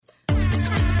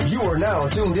You are now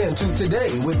tuned in to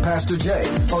Today with Pastor Jay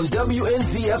on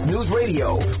WNZF News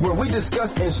Radio, where we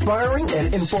discuss inspiring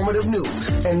and informative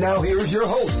news. And now here's your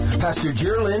host, Pastor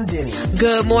Jerlyn Denny.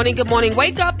 Good morning, good morning.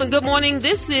 Wake up and good morning.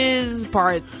 This is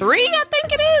part 3, I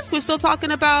think it is. We're still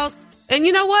talking about, and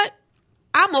you know what?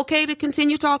 I'm okay to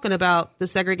continue talking about the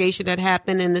segregation that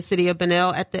happened in the city of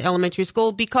Bunnell at the elementary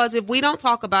school, because if we don't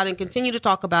talk about it and continue to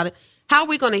talk about it, how are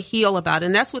we going to heal about it?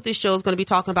 And that's what this show is going to be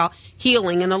talking about,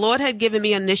 healing. And the Lord had given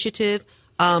me an initiative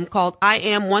called I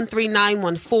Am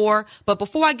 13914. But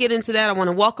before I get into that, I want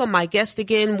to welcome my guest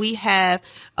again. We have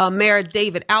Mayor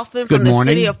David Alfin from the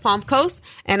city of Palm Coast.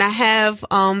 And I have,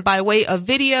 by way of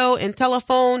video and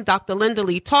telephone, Dr. Linda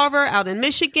Lee Tarver out in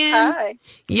Michigan. Hi.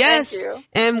 Yes. Thank you.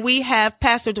 And we have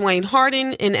Pastor Dwayne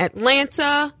Hardin in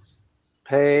Atlanta.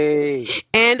 Hey.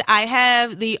 And I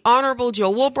have the Honorable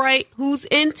Joe Woolbright, who's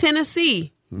in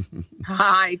Tennessee.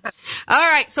 Hi. All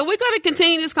right. So we're going to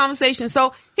continue this conversation.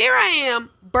 So here I am,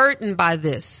 burdened by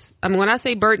this. I mean, when I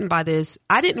say burdened by this,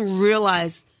 I didn't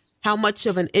realize how much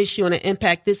of an issue and an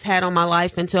impact this had on my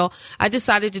life until I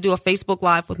decided to do a Facebook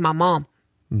Live with my mom.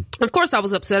 Of course, I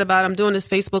was upset about it. I'm doing this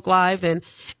Facebook Live and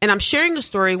I'm sharing the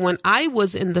story. When I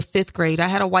was in the 5th grade, I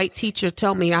had a white teacher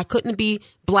tell me I couldn't be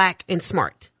black and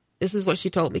smart. This is what she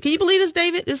told me. Can you believe this,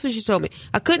 David? This is what she told me.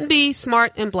 I couldn't be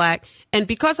smart and black. And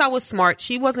because I was smart,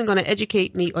 she wasn't going to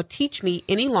educate me or teach me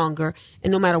any longer.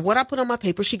 And no matter what I put on my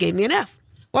paper, she gave me an F.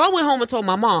 Well, I went home and told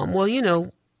my mom, well, you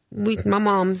know, my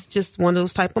mom's just one of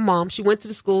those type of moms. She went to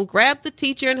the school, grabbed the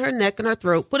teacher in her neck and her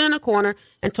throat, put her in a corner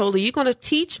and told her, you're going to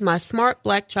teach my smart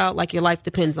black child like your life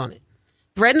depends on it.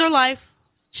 Threatened her life.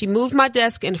 She moved my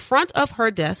desk in front of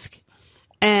her desk.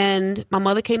 And my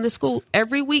mother came to school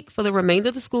every week for the remainder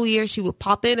of the school year. She would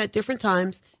pop in at different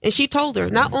times. And she told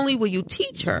her, not only will you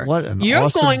teach her, you're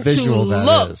awesome going visual to that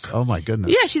look. Is. Oh, my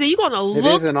goodness. Yeah, she said, you're going to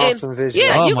look. It is an awesome visual.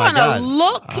 Yeah, oh you're going to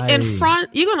look in I- front.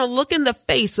 You're going to look in the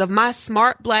face of my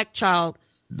smart black child.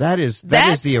 That is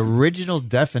the original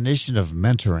definition of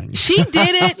mentoring. She did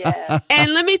it. Yeah.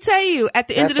 And let me tell you, at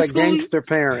the end of the That's a school gangster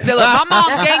parent. Look, my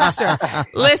mom gangster.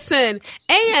 Listen.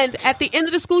 And at the end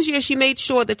of the school year, she made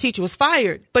sure the teacher was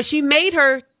fired, but she made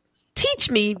her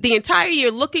teach me the entire year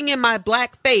looking in my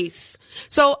black face.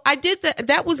 So I did that.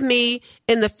 That was me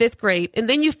in the 5th grade. And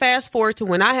then you fast forward to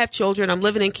when I have children. I'm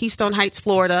living in Keystone Heights,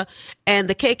 Florida, and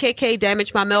the KKK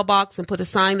damaged my mailbox and put a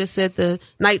sign that said the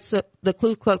Knights of the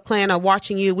Ku Klux Klan are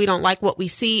watching you. We don't like what we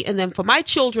see. And then for my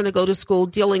children to go to school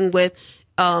dealing with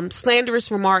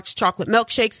slanderous remarks, chocolate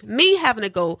milkshakes, me having to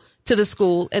go to the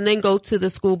school and then go to the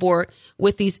school board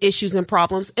with these issues and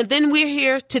problems. And then we're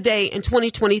here today in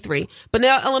 2023.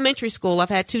 Bunnell Elementary School, I've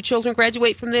had 2 children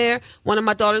graduate from there. One of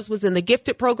my daughters was in the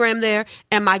gifted program there,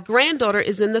 and my granddaughter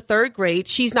is in the 3rd grade.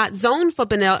 She's not zoned for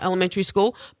Bunnell Elementary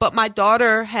School, but my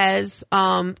daughter has,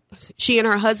 she and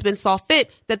her husband saw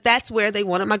fit that that's where they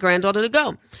wanted my granddaughter to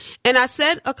go. And I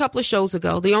said a couple of shows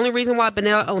ago, the only reason why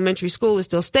Bunnell Elementary School is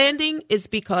still standing is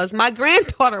because my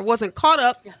granddaughter wasn't caught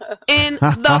up in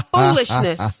the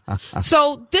foolishness.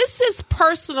 So this is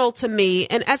personal to me.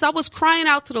 And as I was crying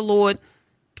out to the Lord,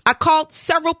 I called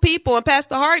several people, and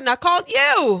Pastor Hardin, I called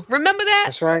you. Remember that?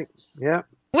 That's right. Yeah.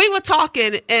 We were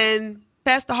talking, and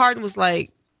Pastor Hardin was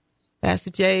like, Pastor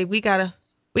Jay, we gotta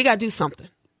do something.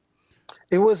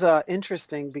 It was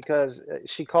interesting because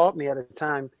she called me at a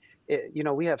time.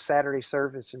 We have Saturday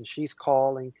service, and she's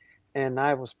calling, and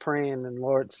I was praying, and the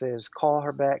Lord says, call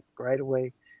her back right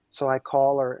away. So I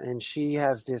call her, and she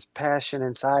has this passion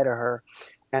inside of her,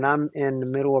 and I'm in the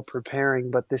middle of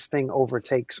preparing, but this thing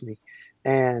overtakes me,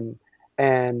 and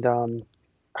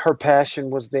her passion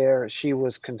was there. She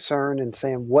was concerned and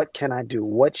saying, what can I do?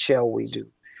 What shall we do?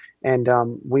 And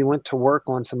we went to work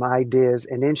on some ideas,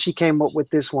 and then she came up with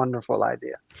this wonderful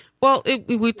idea. Well,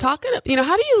 we're talking,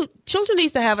 children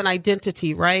need to have an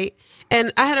identity, right?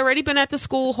 And I had already been at the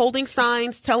school holding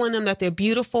signs, telling them that they're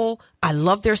beautiful. I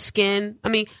love their skin. I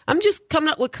mean, I'm just coming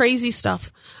up with crazy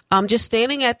stuff. I'm just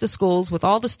standing at the schools with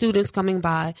all the students coming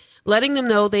by, letting them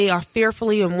know they are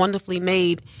fearfully and wonderfully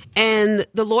made. And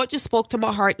the Lord just spoke to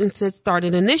my heart and said, start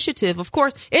an initiative. Of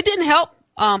course, it didn't help.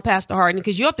 Pastor Hardin,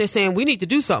 because you're up there saying we need to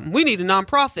do something. We need a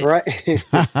nonprofit. Right.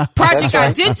 Project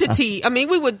Identity. I mean,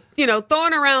 we would,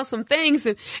 throwing around some things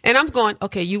and I'm going,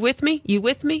 okay, you with me? You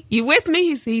with me? You with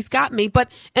me? He's got me.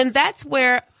 And that's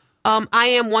where I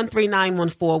Am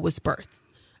 13914 was birthed.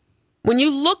 When you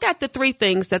look at the 3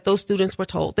 things that those students were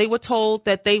told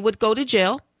that they would go to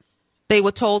jail, they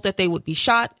were told that they would be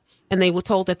shot, and they were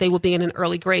told that they would be in an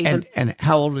early grave. And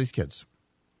how old are these kids?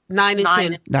 9 and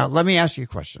 10. Now, let me ask you a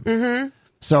question. Mm-hmm.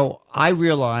 So I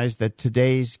realize that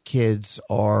today's kids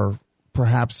are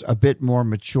perhaps a bit more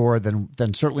mature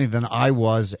than certainly than I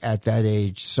was at that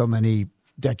age so many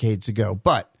decades ago.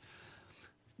 But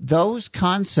those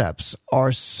concepts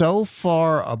are so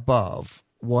far above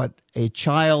what a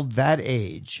child that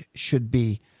age should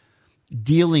be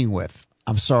dealing with.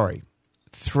 I'm sorry,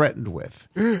 threatened with.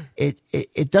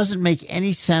 It doesn't make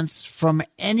any sense from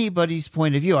anybody's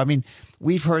point of view. I mean,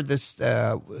 we've heard this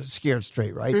scared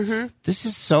straight, right? Mm-hmm. This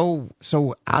is so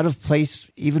out of place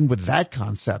even with that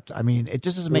concept. I mean, it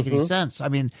just doesn't make any sense. I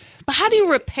mean, but how do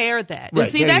you repair that?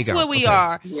 Right, See, that's where we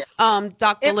are,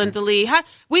 Dr. Linda Lee.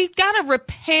 We've got to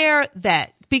repair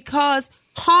that because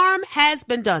harm has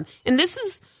been done. And this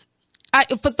is,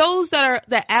 for those that are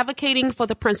advocating for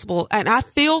the principal, and I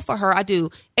feel for her, I do.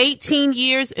 18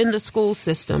 years in the school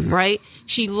system, right?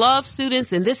 She loves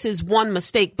students, and this is one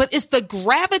mistake. But it's the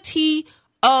gravity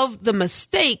of the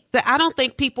mistake that I don't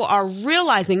think people are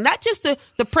realizing. Not just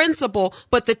the principal,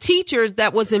 but the teacher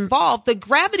that was involved. The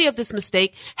gravity of this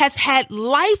mistake has had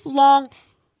lifelong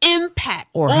impact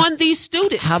on these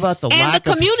students and the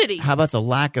community. How about the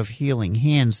lack of healing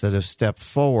hands that have stepped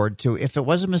forward to, if it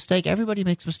was a mistake, everybody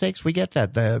makes mistakes. We get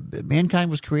that. Mankind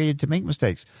was created to make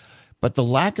mistakes. But the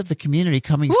lack of the community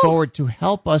coming forward to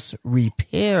help us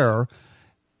repair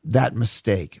that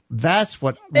mistake, that's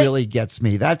what really gets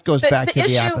me. That goes back to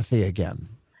the apathy again.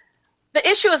 The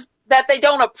issue is that they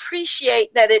don't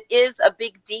appreciate that it is a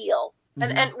big deal.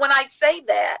 Mm-hmm. And when I say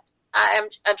that,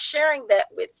 I'm sharing that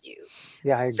with you.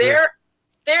 Yeah, I agree.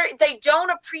 They don't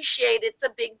appreciate it's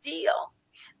a big deal.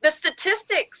 The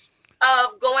statistics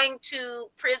of going to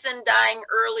prison, dying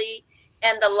early,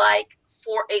 and the like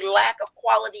for a lack of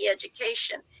quality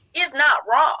education is not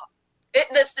wrong.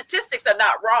 The statistics are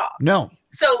not wrong. No.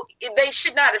 So they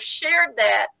should not have shared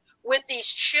that with these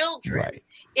children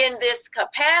in this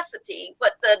capacity.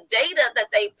 But the data that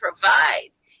they provide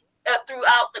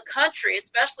throughout the country,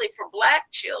 especially for Black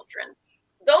children,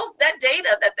 that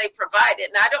data that they provided,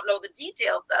 and I don't know the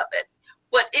details of it,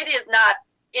 but it is not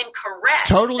incorrect.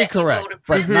 Totally correct,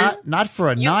 but not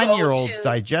for a 9-year-old's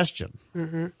digestion.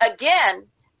 Mm-hmm. Again,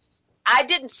 I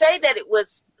didn't say that it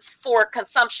was for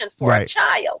consumption for a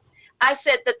child. I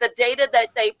said that the data that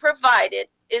they provided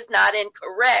is not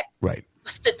incorrect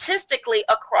statistically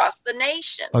across the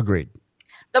nation. Agreed.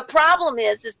 The problem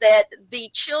is that the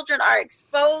children are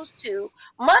exposed to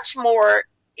much more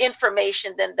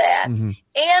information than that,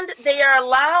 and they are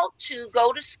allowed to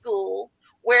go to school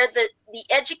where the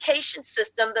education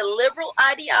system, the liberal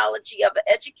ideology of the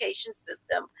education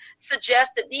system,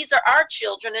 suggests that these are our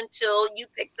children until you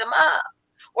pick them up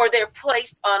or they're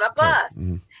placed on a bus.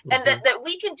 Mm-hmm. And that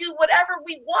we can do whatever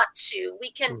we want to.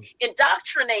 We can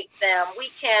indoctrinate them. We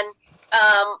can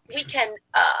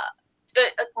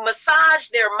massage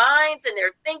their minds and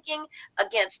their thinking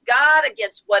against God,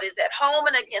 against what is at home,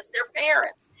 and against their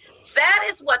parents. That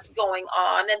is what's going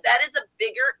on, and that is a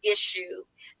bigger issue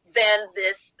than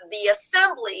the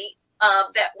assembly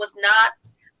that was not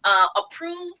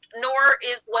approved, nor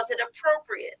was it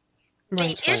appropriate.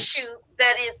 The issue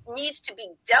that needs to be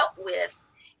dealt with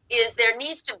is there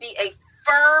needs to be a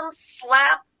firm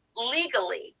slap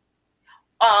legally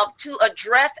to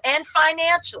address, and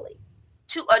financially,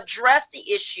 to address the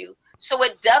issue so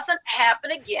it doesn't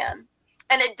happen again,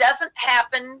 and it doesn't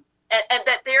happen, and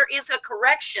that there is a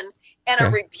correction and a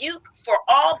rebuke for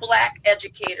all Black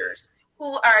educators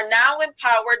who are now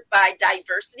empowered by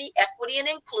diversity, equity, and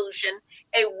inclusion,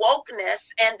 a wokeness,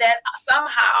 and that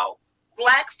somehow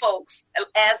Black folks,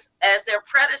 as their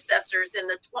predecessors in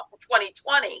the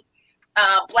 2020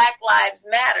 Black Lives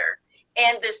Matter,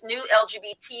 and this new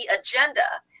LGBT agenda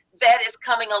that is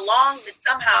coming along, that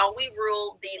somehow we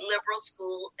rule the liberal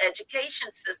school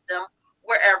education system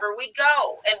wherever we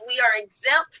go. And we are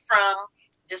exempt from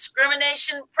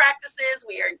discrimination practices.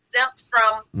 We are exempt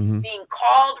from being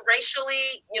called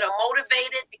racially,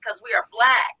 motivated because we are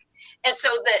Black. And so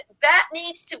that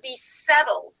needs to be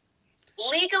settled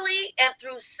legally and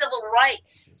through civil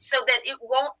rights so that it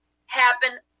won't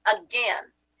happen again,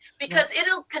 because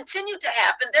it'll continue to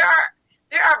happen. There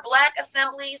are Black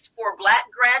assemblies for Black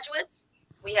graduates.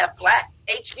 We have Black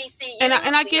HBCUs. And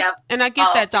I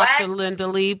get that, Dr. Linda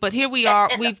Lee. But here we are.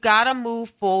 We've got to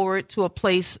move forward to a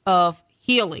place of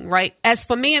healing, right? As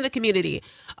for me in the community,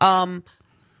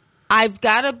 I've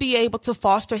got to be able to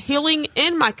foster healing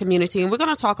in my community, and we're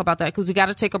going to talk about that because we got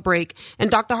to take a break. And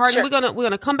Dr. Harden, we're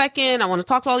going to come back in. I want to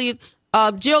talk to all of you.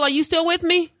 Jill, are you still with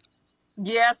me?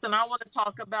 Yes, and I want to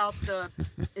talk about the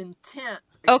intent.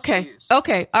 Okay.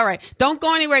 All right. Don't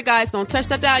go anywhere, guys. Don't touch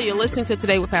that dial. You're listening to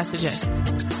Today with Pastor Jay.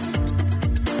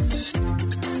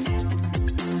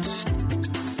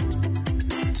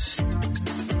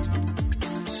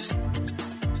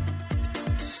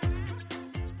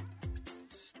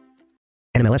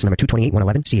 NMLS number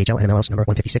 228111, CHL NMLS number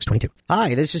 15622.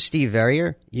 Hi, this is Steve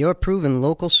Verrier, your proven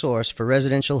local source for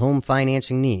residential home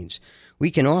financing needs.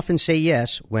 We can often say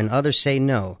yes when others say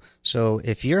no. So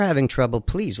if you're having trouble,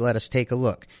 please let us take a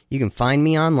look. You can find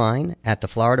me online at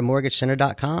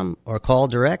thefloridamortgagecenter.com or call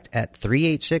direct at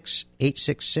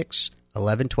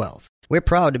 386-866-1112. We're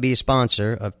proud to be a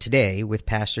sponsor of Today with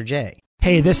Pastor Jay.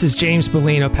 Hey, this is James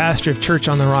Bellino, pastor of Church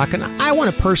on the Rock, and I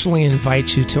want to personally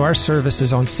invite you to our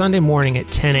services on Sunday morning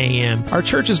at 10 a.m. Our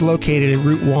church is located at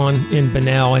Route 1 in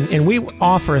Bunnell, and we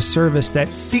offer a service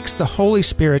that seeks the Holy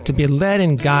Spirit to be led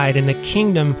and guided in the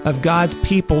kingdom of God's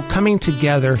people coming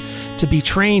together to be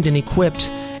trained and equipped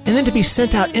and then to be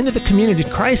sent out into the community.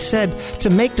 Christ said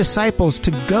to make disciples, to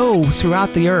go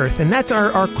throughout the earth. And that's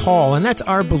our call, and that's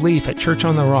our belief at Church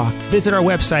on the Rock. Visit our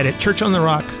website at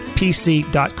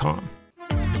churchontherockpc.com.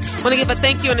 I want to give a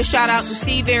thank you and a shout out to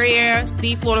Steve Verrier,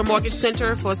 the Florida Mortgage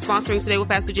Center, for sponsoring Today with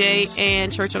Pastor Jay,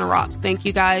 and Church on the Rock. Thank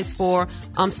you guys for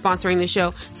sponsoring the show.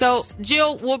 So,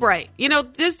 Jill Woolbright,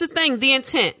 this is the thing, the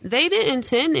intent. They didn't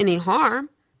intend any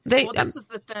harm. This is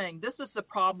the thing. This is the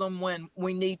problem when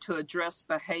we need to address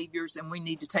behaviors and we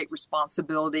need to take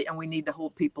responsibility and we need to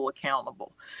hold people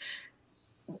accountable.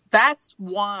 That's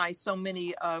why so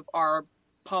many of our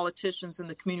politicians in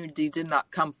the community did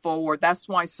not come forward. That's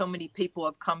why so many people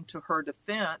have come to her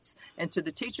defense and to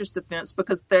the teacher's defense,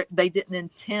 because they didn't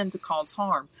intend to cause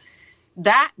harm.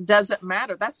 That doesn't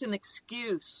matter. That's an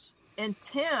excuse.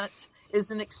 Intent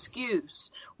is an excuse.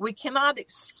 We cannot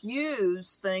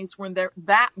excuse things when they're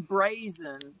that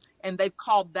brazen and they've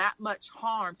caused that much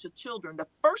harm to children. The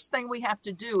first thing we have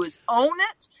to do is own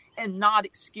it and not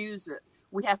excuse it.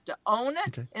 We have to own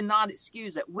it and not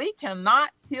excuse it. We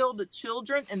cannot heal the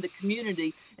children in the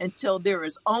community until there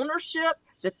is ownership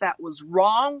that was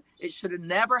wrong. It should have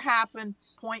never happened.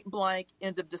 Point blank,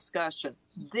 end of discussion.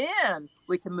 Then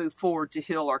we can move forward to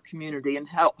heal our community and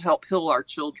help heal our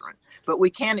children. But we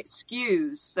can't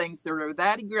excuse things that are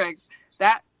that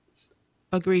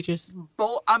egregious.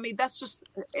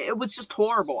 It was just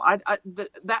horrible.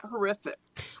 That horrific.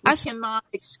 I cannot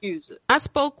excuse it. I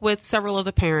spoke with several of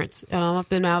the parents. I've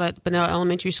been out at Bunnell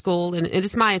Elementary School, and it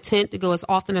is my intent to go as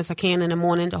often as I can in the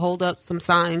morning to hold up some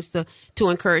signs to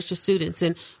encourage the students.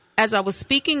 And as I was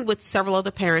speaking with several of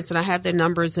the parents, and I have their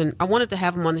numbers, and I wanted to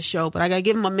have them on the show, but I got to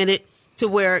give them a minute to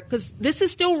because this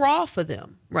is still raw for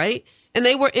them, right? And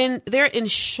they're in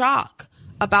shock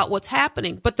about what's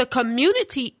happening. But the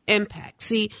community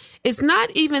impact, is not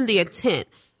even the intent.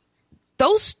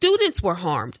 Those students were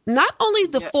harmed. Not only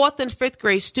the 4th and 5th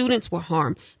grade students were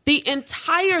harmed, the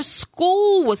entire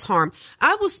school was harmed.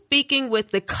 I was speaking with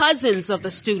the cousins of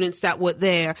the students that were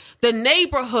there, the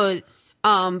neighborhood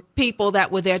people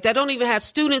that were there that don't even have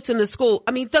students in the school.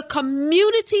 I mean, the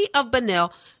community of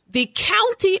Bunnell, the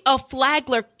county of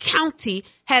Flagler County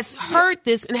has heard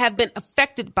this and have been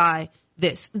affected by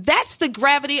this. That's the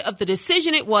gravity of the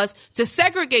decision it was to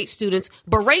segregate students,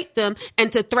 berate them,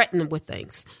 and to threaten them with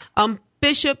things.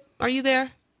 Bishop, are you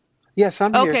there? Yes,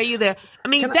 I'm here. Okay, you there. I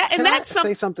mean, can I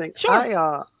say something?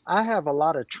 Sure. I have a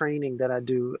lot of training that I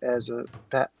do as a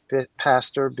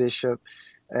pastor, bishop,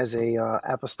 as a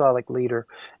apostolic leader.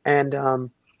 And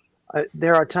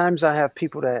there are times I have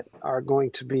people that are going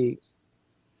to be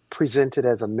presented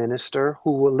as a minister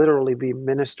who will literally be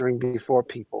ministering before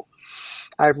people.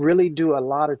 I really do a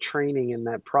lot of training in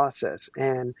that process.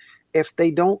 And if they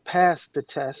don't pass the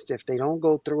test, if they don't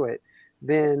go through it,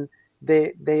 then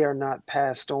they are not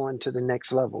passed on to the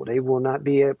next level. They will not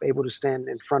be able to stand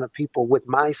in front of people with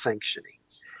my sanctioning,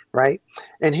 right?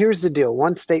 And here's the deal.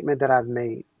 One statement that I've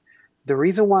made. The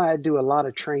reason why I do a lot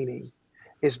of training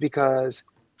is because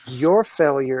your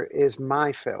failure is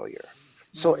my failure.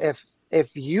 So if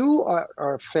you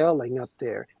are failing up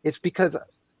there, it's because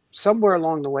somewhere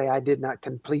along the way, I did not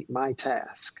complete my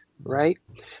task, right?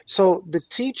 So the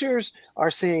teachers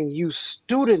are saying you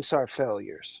students are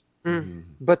failures,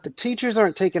 but the teachers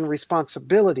aren't taking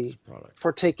responsibility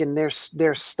for taking their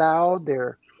style,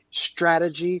 their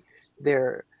strategy,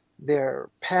 their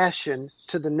passion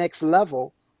to the next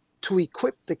level to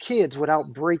equip the kids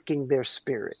without breaking their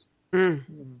spirit.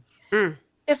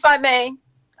 If I may,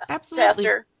 absolutely,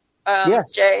 Pastor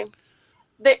yes. Jay,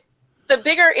 the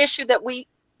bigger issue that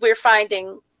we're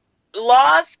finding,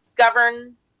 laws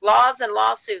and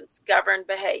lawsuits govern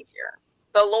behavior.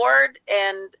 The Lord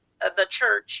and the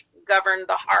church govern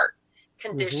the heart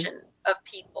condition of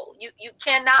people. You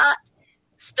cannot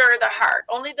stir the heart.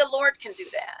 Only the Lord can do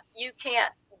that. You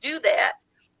can't do that.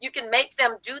 You can make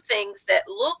them do things that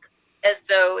look as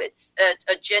though it's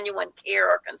a genuine care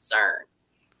or concern.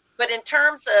 But in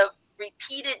terms of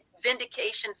repeated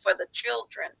vindication for the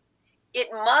children, it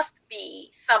must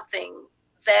be something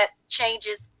that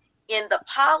changes in the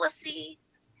policies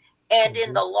and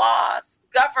in the laws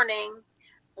governing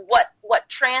what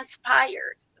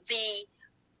transpired. The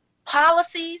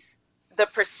policies, the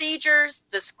procedures,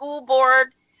 the school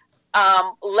board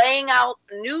laying out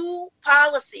new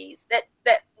policies that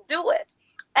do it.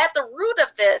 At the root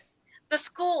of this, the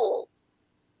school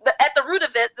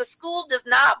does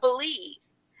not believe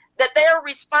that they're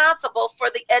responsible for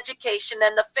the education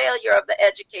and the failure of the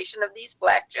education of these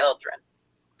Black children.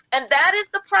 And that is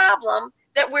the problem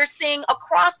that we're seeing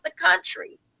across the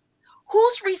country.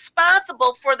 Who's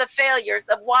responsible for the failures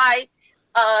of why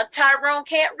Tyrone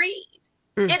can't read?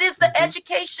 It is the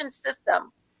education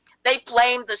system. They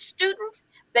blame the student,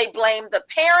 they blame the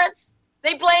parents,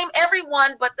 they blame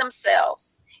everyone but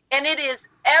themselves. And it is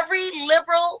every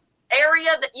liberal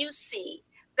area that you see.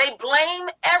 They blame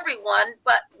everyone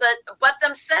but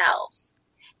themselves.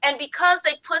 And because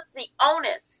they put the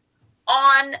onus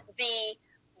on the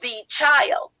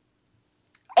child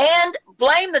and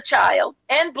blame the child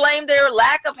and blame their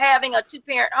lack of having a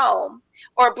two-parent home,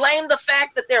 or blame the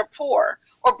fact that they're poor,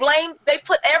 or they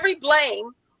put every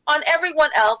blame on everyone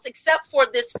else except for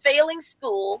this failing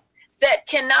school that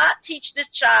cannot teach this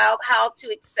child how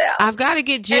to excel. I've got to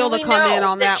get Jill to come in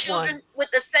on that children one. With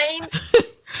the same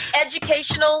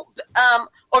educational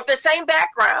or the same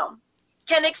background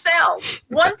can excel.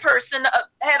 One person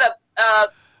had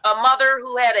a mother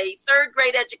who had a third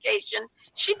grade education.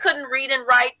 She couldn't read and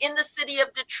write in the city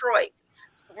of Detroit,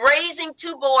 raising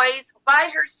two boys by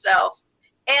herself.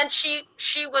 And she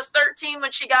was 13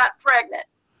 when she got pregnant,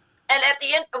 and at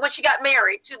the end when she got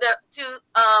married to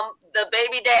the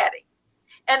baby daddy.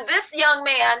 And this young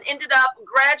man ended up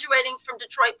graduating from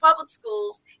Detroit Public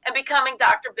Schools and becoming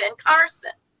Dr. Ben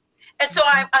Carson. And so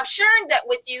I'm sharing that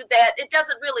with you, that it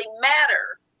doesn't really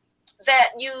matter that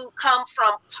you come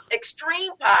from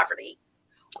extreme poverty,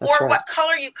 or what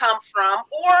color you come from,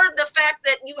 or the fact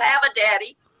that you have a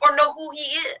daddy or know who he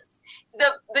is.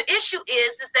 The issue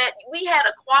is that we had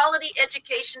a quality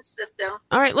education system.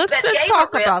 All right, let's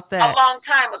talk about that. A long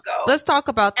time ago. Let's talk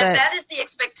about that. And that is the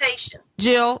expectation.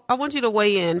 Jill, I want you to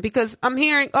weigh in, because I'm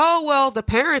hearing, the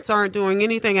parents aren't doing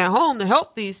anything at home to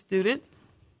help these students,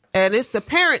 and it's the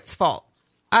parents' fault.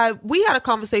 We had a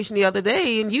conversation the other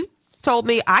day, and you told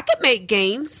me I could make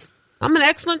gains. I'm an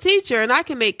excellent teacher, and I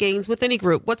can make gains with any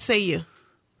group. What say you?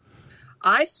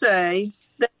 I say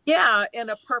that, yeah, in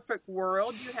a perfect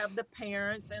world, you have the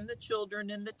parents and the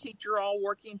children and the teacher all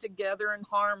working together in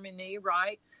harmony,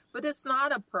 right? But it's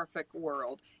not a perfect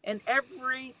world. And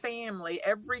every family,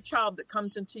 every child that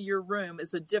comes into your room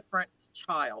is a different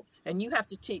child. And you have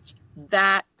to teach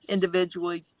that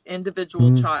individual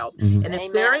child. Mm-hmm. And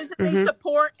if there isn't any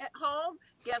support at home,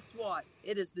 guess what?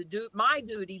 It is my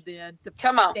duty then to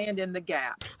stand in the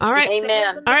gap. All right.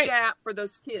 Amen. In the gap for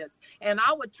those kids. And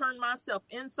I would turn myself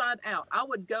inside out. I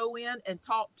would go in and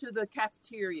talk to the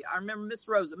cafeteria. I remember Miss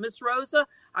Rosa. Miss Rosa,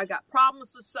 I got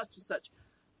problems with such and such.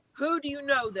 Who do you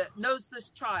know that knows this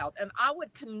child? And I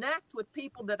would connect with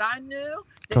people that I knew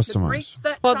that Customers. could reach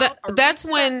that well, child.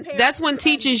 that's when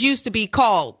teachers used to be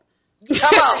called.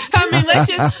 Come on. I mean,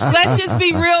 let's just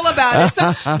be real about it.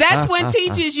 So that's when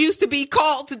teachers used to be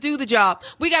called to do the job.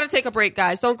 We got to take a break,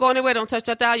 guys. Don't go anywhere. Don't touch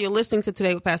that dial. You're listening to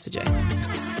Today with Pastor Jay.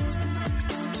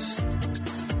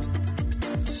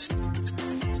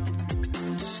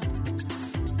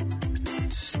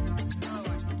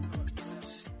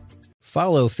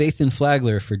 Follow Faith in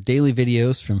Flagler for daily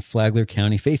videos from Flagler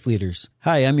County faith leaders.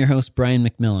 Hi, I'm your host, Brian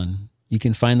McMillan. You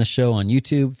can find the show on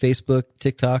YouTube, Facebook,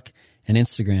 TikTok, and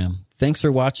Instagram. Thanks for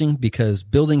watching, because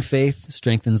building faith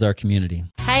strengthens our community.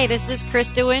 Hi, this is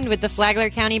Krista Wind with the Flagler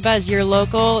County Buzz, your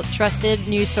local trusted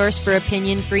news source for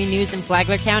opinion-free news in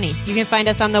Flagler County. You can find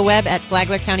us on the web at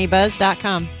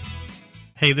flaglercountybuzz.com.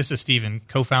 Hey, this is Steven,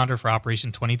 co-founder for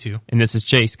Operation 22. And this is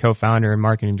Chase, co-founder and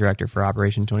marketing director for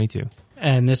Operation 22.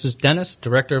 And this is Dennis,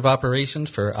 Director of Operations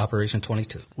for Operation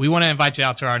 22. We want to invite you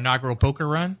out to our inaugural poker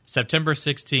run, September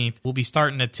 16th. We'll be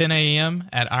starting at 10 a.m.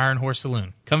 at Iron Horse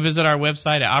Saloon. Come visit our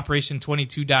website at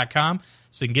operation22.com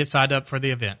so you can get signed up for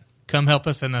the event. Come help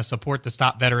us and support the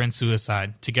Stop Veteran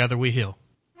Suicide. Together we heal.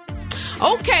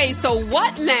 Okay, so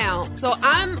what now? So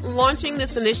I'm launching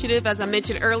this initiative, as I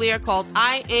mentioned earlier, called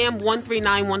I Am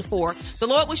 13914. The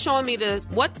Lord was showing me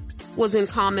what was in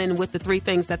common with the three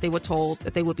things that they were told: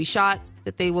 that they would be shot,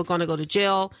 that they were going to go to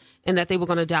jail, and that they were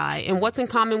going to die. And what's in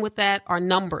common with that are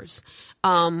numbers.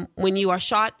 When you are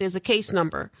shot, there's a case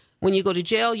number. When you go to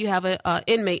jail, you have a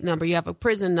inmate number, you have a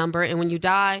prison number, and when you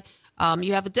die,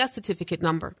 you have a death certificate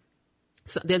number.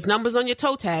 So there's numbers on your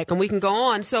toe tag, and we can go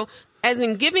on. So as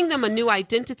in giving them a new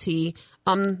identity,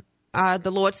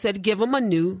 the Lord said, give them a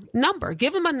new number,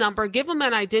 give them a number, give them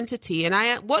an identity. And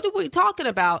what are we talking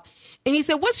about? And he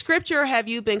said, what scripture have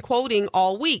you been quoting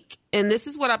all week? And this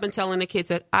is what I've been telling the kids,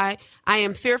 that I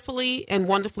am fearfully and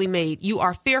wonderfully made. You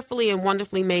are fearfully and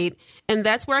wonderfully made. And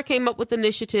that's where I came up with the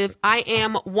initiative. I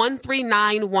am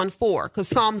 13914, because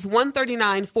Psalms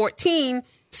 139:14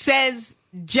 says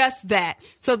just that.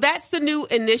 So that's the new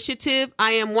initiative.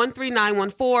 I am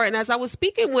 13914. And as I was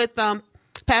speaking with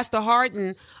Pastor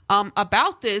Harden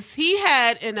about this, he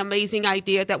had an amazing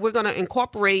idea that we're going to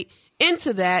incorporate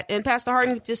into that. And Pastor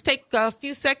Harden, just take a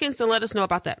few seconds and let us know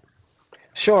about that.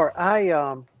 Sure.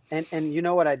 And you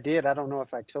know what I did? I don't know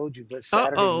if I told you, but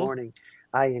Saturday morning,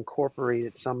 I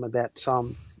incorporated some of that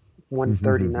Psalm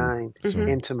 139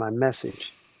 into my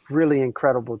message. Really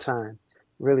incredible time,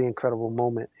 really incredible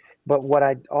moment. But what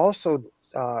I also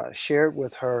shared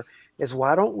with her is,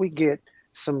 why don't we get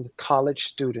some college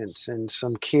students and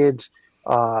some kids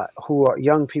who are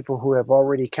young people who have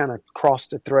already kind of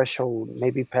crossed the threshold,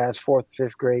 maybe past 4th,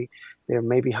 5th grade. They're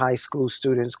maybe high school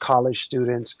students, college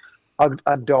students,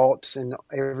 adults, and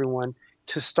everyone,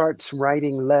 to start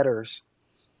writing letters.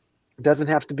 It doesn't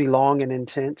have to be long and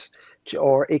intense,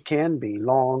 or it can be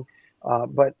long,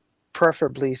 but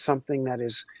preferably something that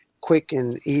is quick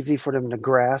and easy for them to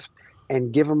grasp,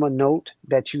 and give them a note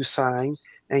that you sign,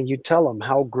 and you tell them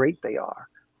how great they are.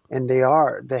 And they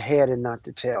are the head and not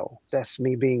the tail. That's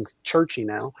me being churchy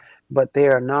now, but they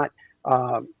are not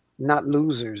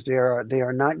losers. They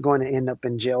are not going to end up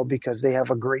in jail, because they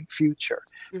have a great future.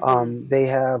 They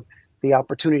have the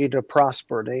opportunity to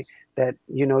prosper.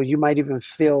 You might even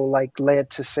feel like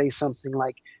led to say something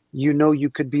like, you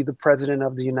could be the president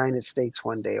of the United States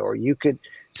one day, or you could.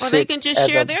 Or they can just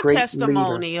share their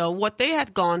testimony or what they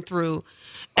had gone through.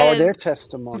 Or their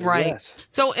testimony, right. Yes.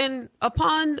 So,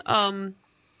 upon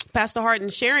Pastor Harden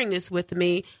sharing this with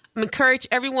me, I encourage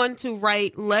everyone to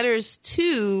write letters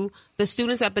to the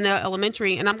students at Bunnell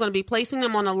Elementary, and I'm going to be placing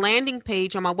them on a landing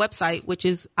page on my website, which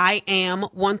is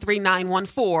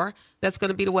IAM13914. That's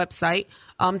going to be the website,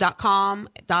 .com,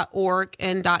 .org,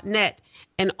 and .net.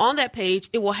 And on that page,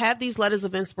 it will have these letters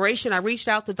of inspiration. I reached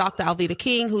out to Dr. Alveda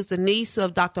King, who's the niece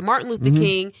of Dr. Martin Luther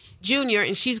King Jr.,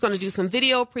 and she's going to do some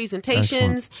video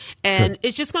presentations. Excellent. And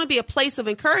it's just going to be a place of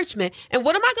encouragement. And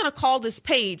what am I going to call this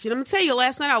page? And I'm going to tell you,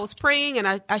 last night I was praying,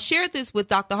 and I shared this with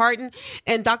Dr. Harden,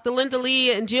 and Dr. Linda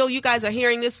Lee and Jill, you guys are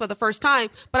hearing this for the first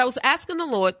time. But I was asking the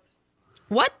Lord,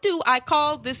 what do I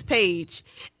call this page?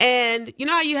 And you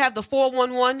know how you have the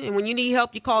 411, and when you need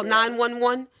help, you call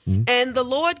 911? And the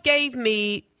Lord gave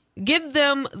me, give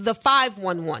them the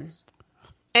 511.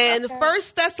 And 1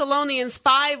 Thessalonians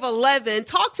 5:11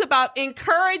 talks about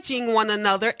encouraging one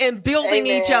another and building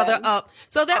each other up.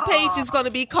 So that page is going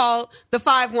to be called the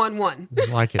 511. I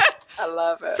like it. I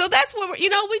love it. So that's what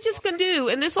we just can do.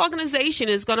 And this organization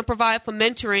is going to provide for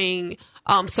mentoring,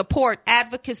 support,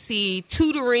 advocacy,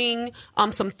 tutoring,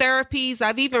 some therapies.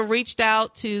 I've even reached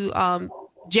out to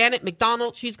Janet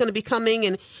McDonald. She's going to be coming,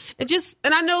 and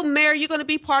I know, Mayor, you're going to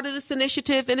be part of this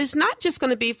initiative, and it's not just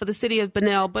going to be for the city of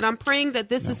Bunnell, but I'm praying that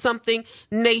this is something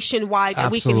nationwide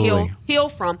that we can heal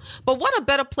from. But what a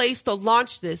better place to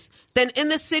launch this than in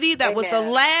the city that was the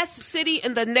last city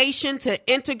in the nation to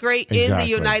integrate in the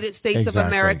United States of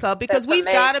America, because we've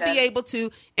got to be able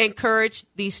to encourage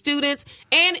these students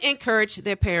and encourage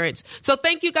their parents. So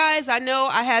thank you guys. I know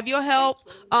I have your help,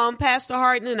 Pastor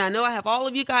Harden, and I know I have all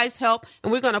of you guys' help,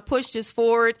 and we're going to push this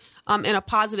forward in a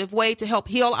positive way to help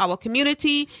heal our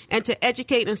community and to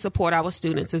educate and support our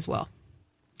students as well.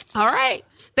 All right.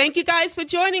 Thank you guys for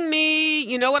joining me.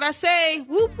 You know what I say?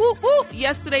 Whoop, whoop, whoop.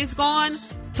 Yesterday's gone.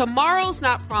 Tomorrow's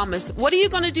not promised. What are you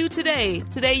going to do today?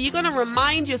 Today, you're going to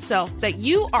remind yourself that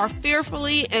you are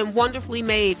fearfully and wonderfully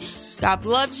made. God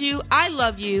loves you. I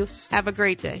love you. Have a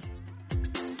great day.